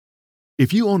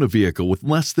If you own a vehicle with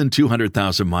less than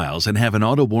 200,000 miles and have an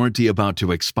auto warranty about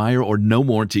to expire or no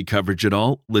warranty coverage at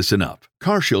all, listen up.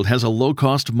 CarShield has a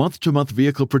low-cost month-to-month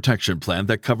vehicle protection plan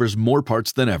that covers more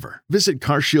parts than ever. Visit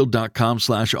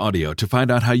carshield.com/audio to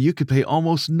find out how you could pay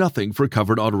almost nothing for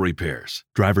covered auto repairs.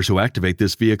 Drivers who activate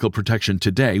this vehicle protection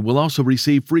today will also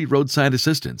receive free roadside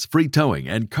assistance, free towing,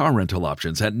 and car rental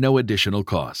options at no additional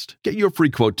cost. Get your free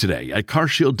quote today at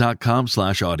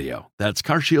carshield.com/audio. That's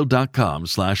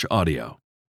carshield.com/audio.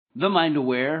 The Mind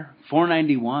Aware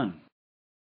 491.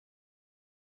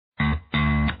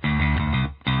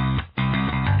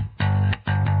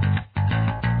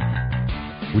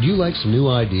 Would you like some new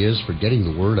ideas for getting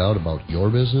the word out about your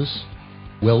business?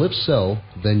 Well, if so,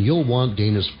 then you'll want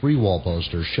Dana's free wall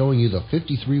poster showing you the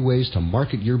 53 ways to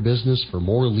market your business for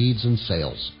more leads and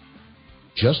sales.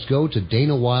 Just go to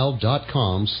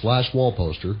danawild.com/wall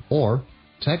poster or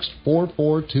text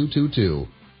 44222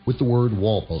 with the word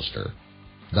wall poster.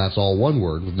 That's all one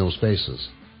word with no spaces.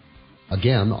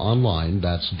 Again, online,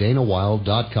 that's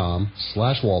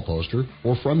danawild.com/wall poster,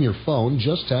 or from your phone,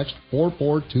 just text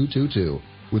 44222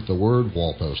 with the word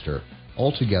wall poster,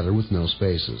 all together with no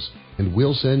spaces, and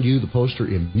we'll send you the poster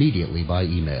immediately by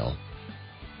email.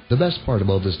 The best part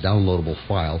about this downloadable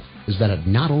file is that it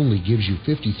not only gives you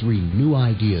 53 new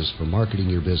ideas for marketing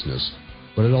your business,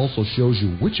 but it also shows you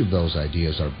which of those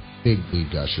ideas are big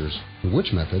lead gushers and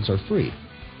which methods are free.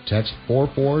 Text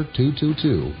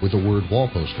 44222 with the word wall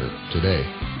poster today.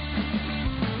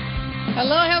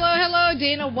 Hello, hello, hello.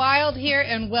 Dana Wilde here,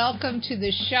 and welcome to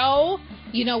the show.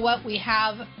 You know what? We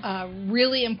have a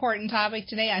really important topic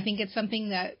today. I think it's something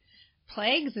that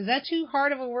plagues. Is that too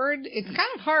hard of a word? It's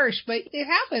kind of harsh, but it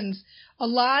happens. A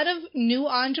lot of new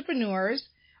entrepreneurs,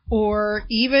 or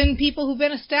even people who've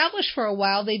been established for a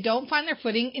while, they don't find their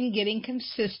footing in getting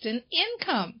consistent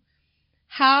income.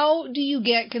 How do you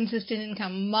get consistent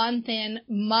income month in,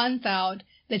 month out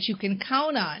that you can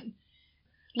count on?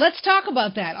 Let's talk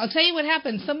about that. I'll tell you what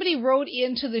happened. Somebody wrote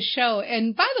into the show,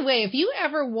 and by the way, if you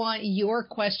ever want your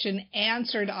question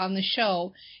answered on the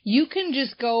show, you can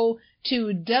just go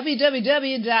to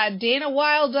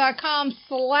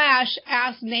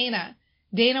www.danawild.com/AskDana,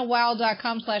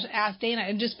 danawild.com/AskDana,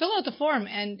 and just fill out the form,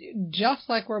 and just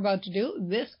like we're about to do,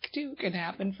 this too can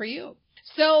happen for you.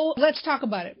 So let's talk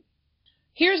about it.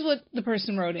 Here's what the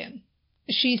person wrote in.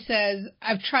 She says,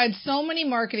 I've tried so many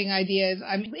marketing ideas.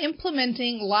 I'm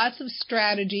implementing lots of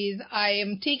strategies. I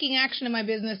am taking action in my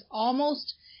business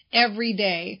almost every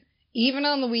day, even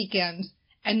on the weekends.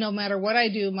 And no matter what I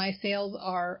do, my sales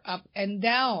are up and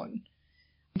down.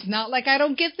 It's not like I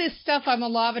don't get this stuff. I'm a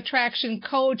law of attraction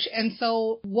coach. And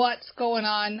so what's going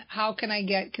on? How can I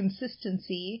get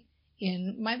consistency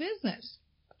in my business?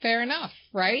 Fair enough,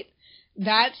 right?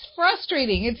 That's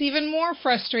frustrating. It's even more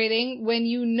frustrating when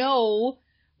you know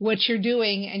what you're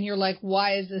doing and you're like,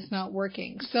 why is this not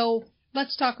working? So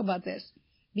let's talk about this,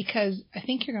 because I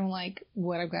think you're going to like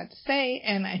what I've got to say,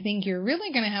 and I think you're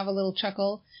really going to have a little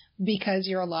chuckle because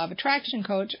you're a law of attraction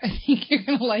coach. I think you're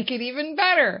going to like it even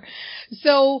better.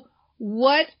 So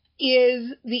what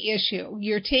is the issue?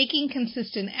 You're taking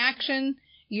consistent action.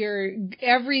 You're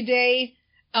every day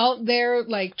out there,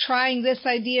 like trying this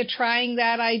idea, trying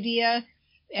that idea.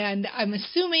 And I'm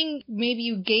assuming maybe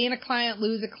you gain a client,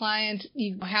 lose a client,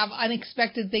 you have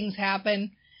unexpected things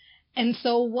happen. And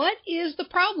so what is the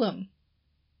problem?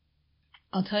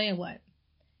 I'll tell you what.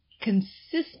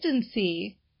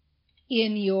 Consistency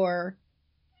in your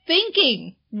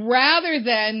thinking rather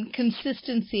than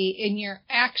consistency in your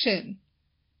action.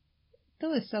 That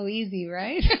was so easy,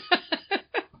 right?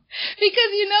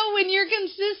 Because, you know, when you're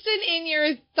consistent in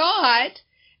your thought,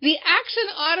 the action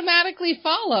automatically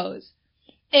follows.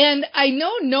 And I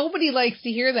know nobody likes to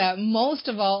hear that. Most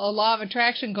of all, a law of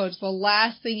attraction coach, the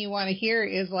last thing you want to hear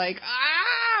is like,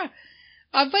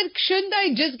 but shouldn't I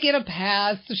just get a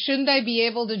pass? Shouldn't I be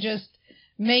able to just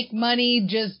make money,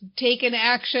 just taking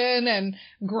action and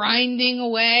grinding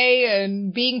away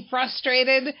and being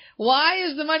frustrated? Why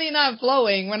is the money not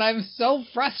flowing when I'm so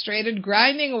frustrated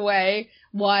grinding away?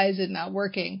 Why is it not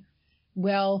working?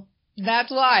 Well,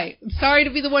 that's why. Sorry to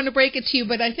be the one to break it to you,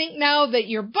 but I think now that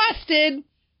you're busted,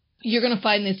 you're going to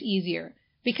find this easier,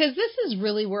 because this is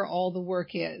really where all the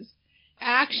work is.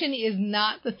 Action is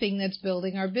not the thing that's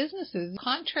building our businesses.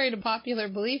 Contrary to popular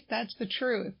belief, that's the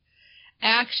truth.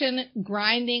 Action,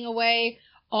 grinding away,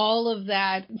 all of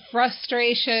that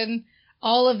frustration,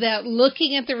 all of that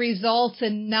looking at the results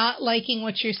and not liking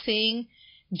what you're seeing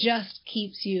just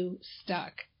keeps you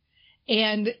stuck.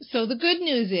 And so the good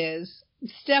news is,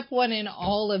 step one in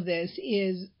all of this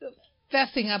is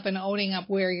fessing up and owning up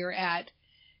where you're at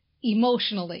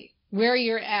emotionally, where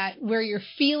you're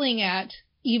feeling at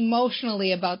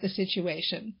emotionally about the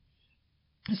situation.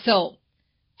 So,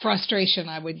 frustration,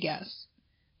 I would guess.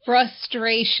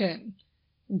 Frustration.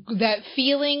 That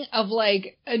feeling of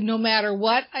like, no matter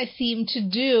what I seem to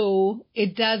do,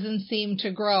 it doesn't seem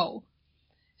to grow.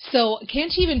 So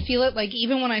can't you even feel it? Like,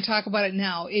 even when I talk about it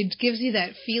now, it gives you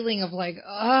that feeling of like,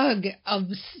 ugh, of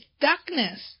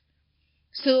stuckness.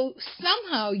 So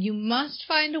somehow you must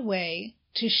find a way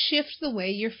to shift the way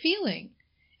you're feeling.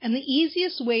 And the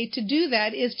easiest way to do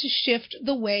that is to shift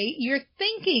the way you're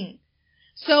thinking.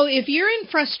 So if you're in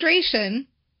frustration,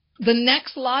 the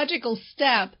next logical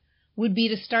step would be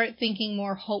to start thinking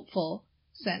more hopeful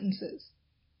sentences.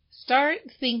 Start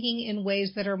thinking in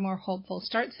ways that are more hopeful.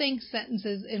 Start saying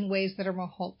sentences in ways that are more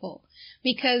hopeful.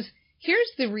 Because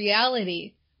here's the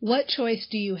reality. What choice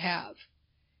do you have?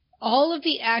 All of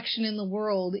the action in the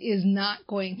world is not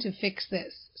going to fix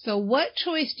this. So what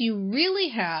choice do you really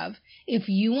have if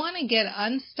you want to get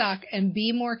unstuck and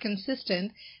be more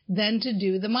consistent than to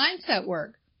do the mindset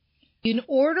work? In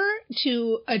order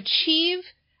to achieve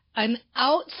an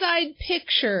outside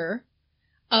picture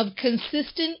of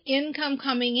consistent income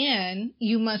coming in,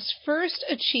 you must first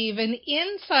achieve an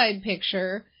inside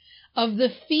picture of the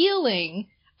feeling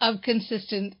of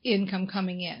consistent income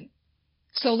coming in.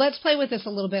 So let's play with this a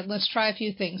little bit. Let's try a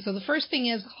few things. So the first thing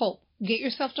is hope. Get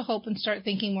yourself to hope and start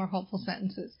thinking more hopeful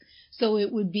sentences. So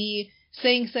it would be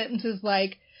saying sentences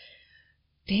like,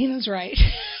 Dana's right.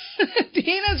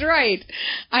 Dana's right.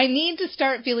 I need to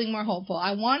start feeling more hopeful.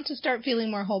 I want to start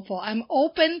feeling more hopeful. I'm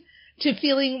open to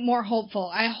feeling more hopeful.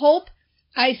 I hope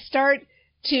I start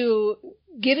to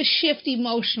get a shift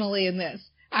emotionally in this.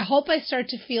 I hope I start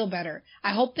to feel better.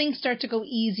 I hope things start to go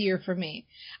easier for me.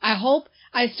 I hope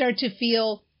I start to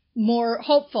feel more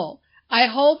hopeful. I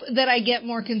hope that I get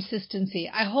more consistency.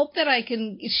 I hope that I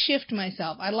can shift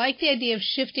myself. I like the idea of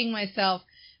shifting myself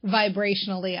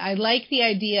vibrationally. I like the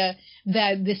idea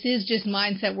that this is just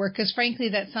mindset work because frankly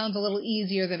that sounds a little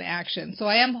easier than action. So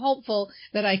I am hopeful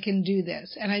that I can do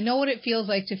this. And I know what it feels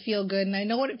like to feel good and I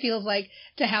know what it feels like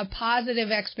to have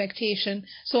positive expectation.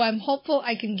 So I'm hopeful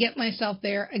I can get myself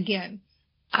there again.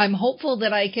 I'm hopeful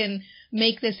that I can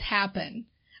make this happen.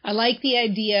 I like the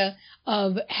idea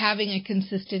of having a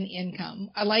consistent income.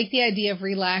 I like the idea of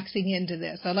relaxing into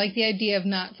this. I like the idea of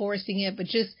not forcing it, but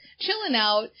just chilling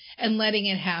out and letting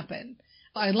it happen.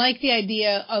 I like the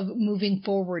idea of moving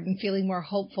forward and feeling more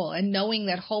hopeful and knowing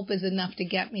that hope is enough to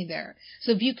get me there.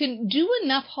 So if you can do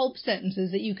enough hope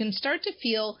sentences that you can start to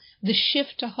feel the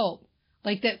shift to hope,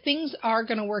 like that things are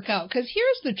going to work out. Because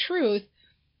here's the truth.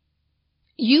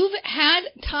 You've had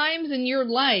times in your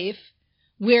life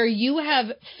where you have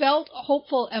felt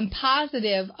hopeful and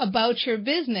positive about your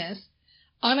business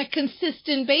on a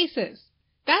consistent basis.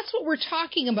 That's what we're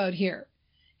talking about here.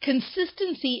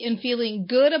 Consistency in feeling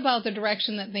good about the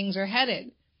direction that things are headed.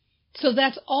 So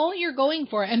that's all you're going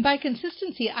for. And by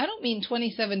consistency, I don't mean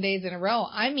 27 days in a row.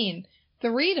 I mean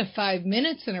 3 to 5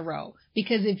 minutes in a row.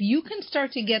 Because if you can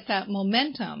start to get that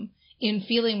momentum in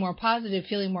feeling more positive,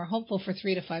 feeling more hopeful for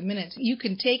 3 to 5 minutes, you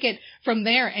can take it from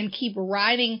there and keep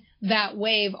riding that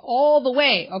wave all the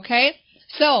way, okay?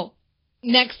 So,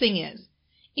 next thing is,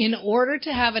 in order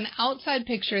to have an outside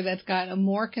picture that's got a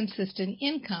more consistent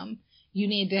income, you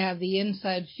need to have the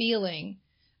inside feeling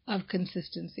of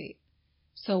consistency.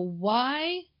 So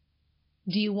why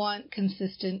do you want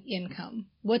consistent income?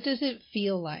 What does it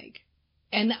feel like?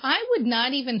 And I would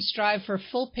not even strive for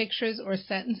full pictures or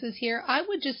sentences here. I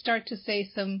would just start to say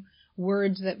some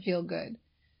words that feel good.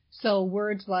 So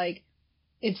words like,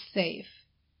 it's safe,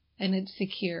 and it's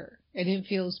secure, and it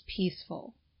feels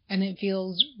peaceful, and it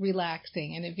feels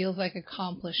relaxing, and it feels like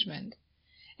accomplishment,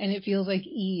 and it feels like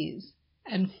ease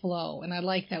and flow. And I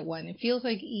like that one. It feels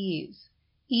like ease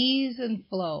and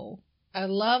flow. I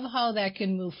love how that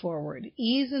can move forward.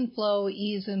 Ease and flow,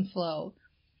 ease and flow.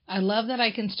 I love that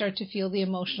I can start to feel the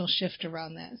emotional shift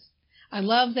around this. I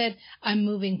love that I'm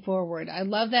moving forward. I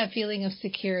love that feeling of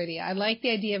security. I like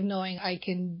the idea of knowing I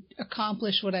can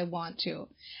accomplish what I want to.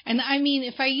 And I mean,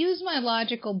 if I use my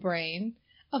logical brain,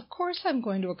 of course I'm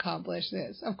going to accomplish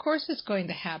this. Of course it's going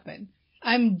to happen.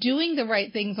 I'm doing the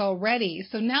right things already.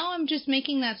 So now I'm just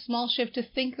making that small shift to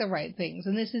think the right things.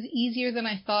 And this is easier than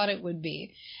I thought it would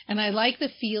be. And I like the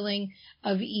feeling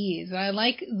of ease. And I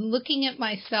like looking at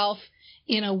myself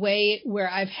in a way where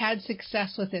I've had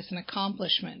success with this, an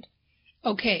accomplishment.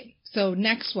 Okay, so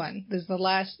next one. This is the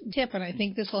last tip, and I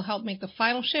think this will help make the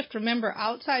final shift. Remember,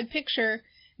 outside picture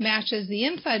matches the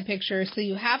inside picture, so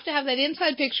you have to have that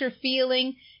inside picture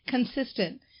feeling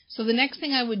consistent. So the next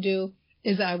thing I would do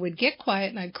is I would get quiet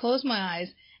and I'd close my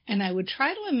eyes and I would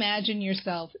try to imagine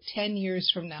yourself 10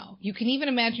 years from now. You can even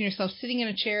imagine yourself sitting in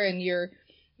a chair and you're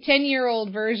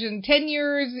 10-year-old version, 10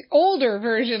 years older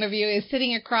version of you is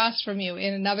sitting across from you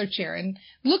in another chair, and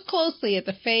look closely at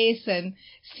the face and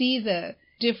see the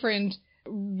different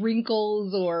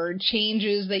wrinkles or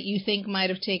changes that you think might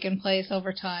have taken place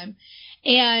over time.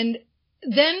 And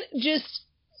then just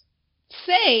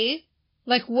say,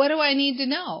 like, what do I need to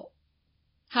know?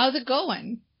 How's it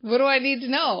going? What do I need to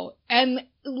know? And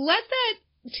let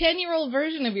that 10-year-old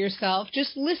version of yourself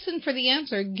just listen for the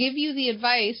answer, give you the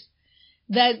advice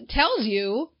that tells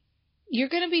you you're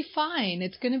going to be fine,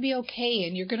 it's going to be okay,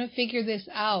 and you're going to figure this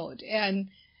out. And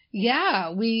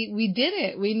yeah, we did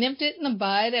it. We nipped it in the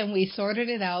bud, and we sorted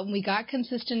it out, and we got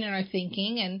consistent in our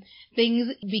thinking, and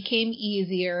things became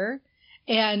easier,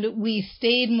 and we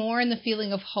stayed more in the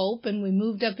feeling of hope, and we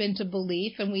moved up into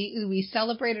belief, and we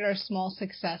celebrated our small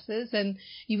successes, and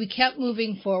we kept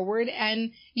moving forward,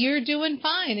 and you're doing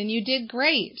fine, and you did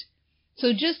great.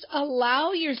 So just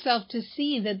allow yourself to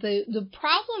see that the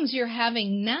problems you're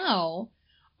having now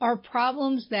are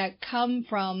problems that come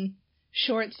from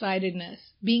short-sightedness,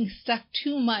 being stuck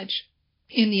too much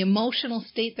in the emotional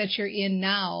state that you're in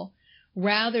now,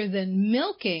 rather than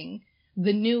milking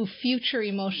the new future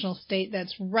emotional state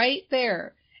that's right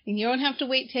there. And you don't have to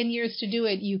wait 10 years to do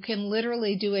it. You can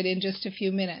literally do it in just a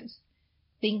few minutes.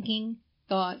 Thinking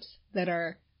thoughts that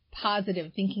are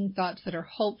positive, thinking thoughts that are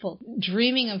hopeful,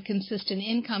 dreaming of consistent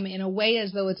income in a way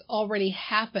as though it's already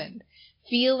happened,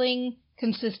 feeling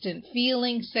consistent,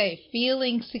 feeling safe,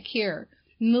 feeling secure,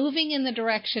 moving in the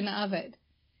direction of it.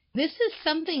 This is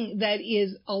something that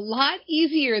is a lot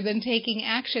easier than taking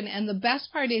action, and the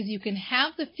best part is you can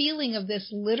have the feeling of this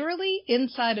literally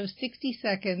inside of 60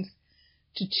 seconds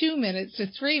to 2 minutes to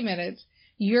 3 minutes.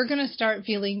 You're going to start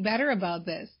feeling better about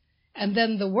this. And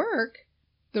then the work,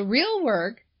 the real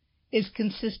work, is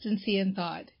consistency in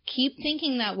thought. Keep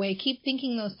thinking that way. Keep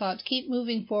thinking those thoughts. Keep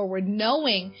moving forward,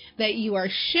 knowing that you are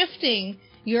shifting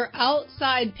your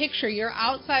outside picture, your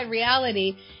outside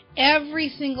reality, every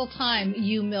single time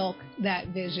you milk that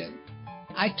vision.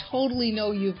 I totally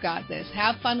know you've got this.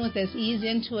 Have fun with this. Ease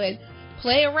into it.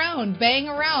 Play around. Bang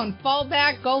around. Fall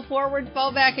back. Go forward.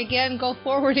 Fall back again. Go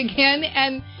forward again.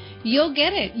 And you'll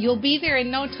get it. You'll be there in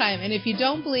no time. And if you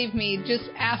don't believe me, just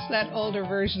ask that older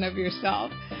version of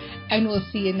yourself. And we'll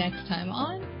see you next time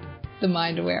on The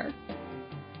Mind Aware.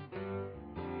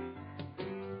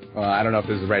 I don't know if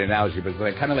this is the right analogy, but it's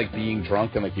like, kind of like being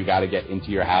drunk and like you got to get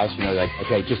into your house. You know, like,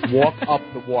 okay, just walk up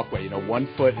the walkway, you know, 1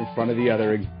 foot in front of the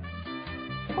other.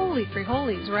 Holy free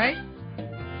holies, right?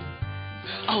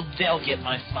 Oh, they'll get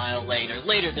my smile later.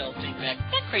 Later they'll take back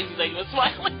that crazy thing was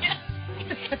smiling at.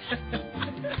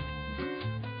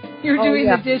 You're doing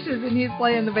the dishes and he's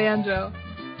playing the banjo.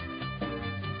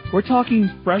 We're talking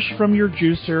fresh from your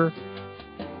juicer.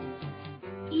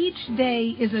 Each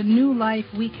day is a new life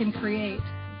we can create.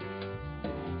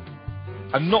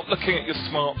 And not looking at your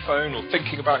smartphone or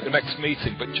thinking about your next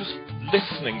meeting, but just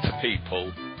listening to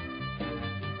people.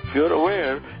 If you're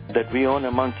aware that we own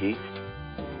a monkey.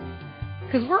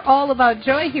 Because we're all about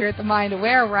joy here at The Mind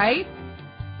Aware, right?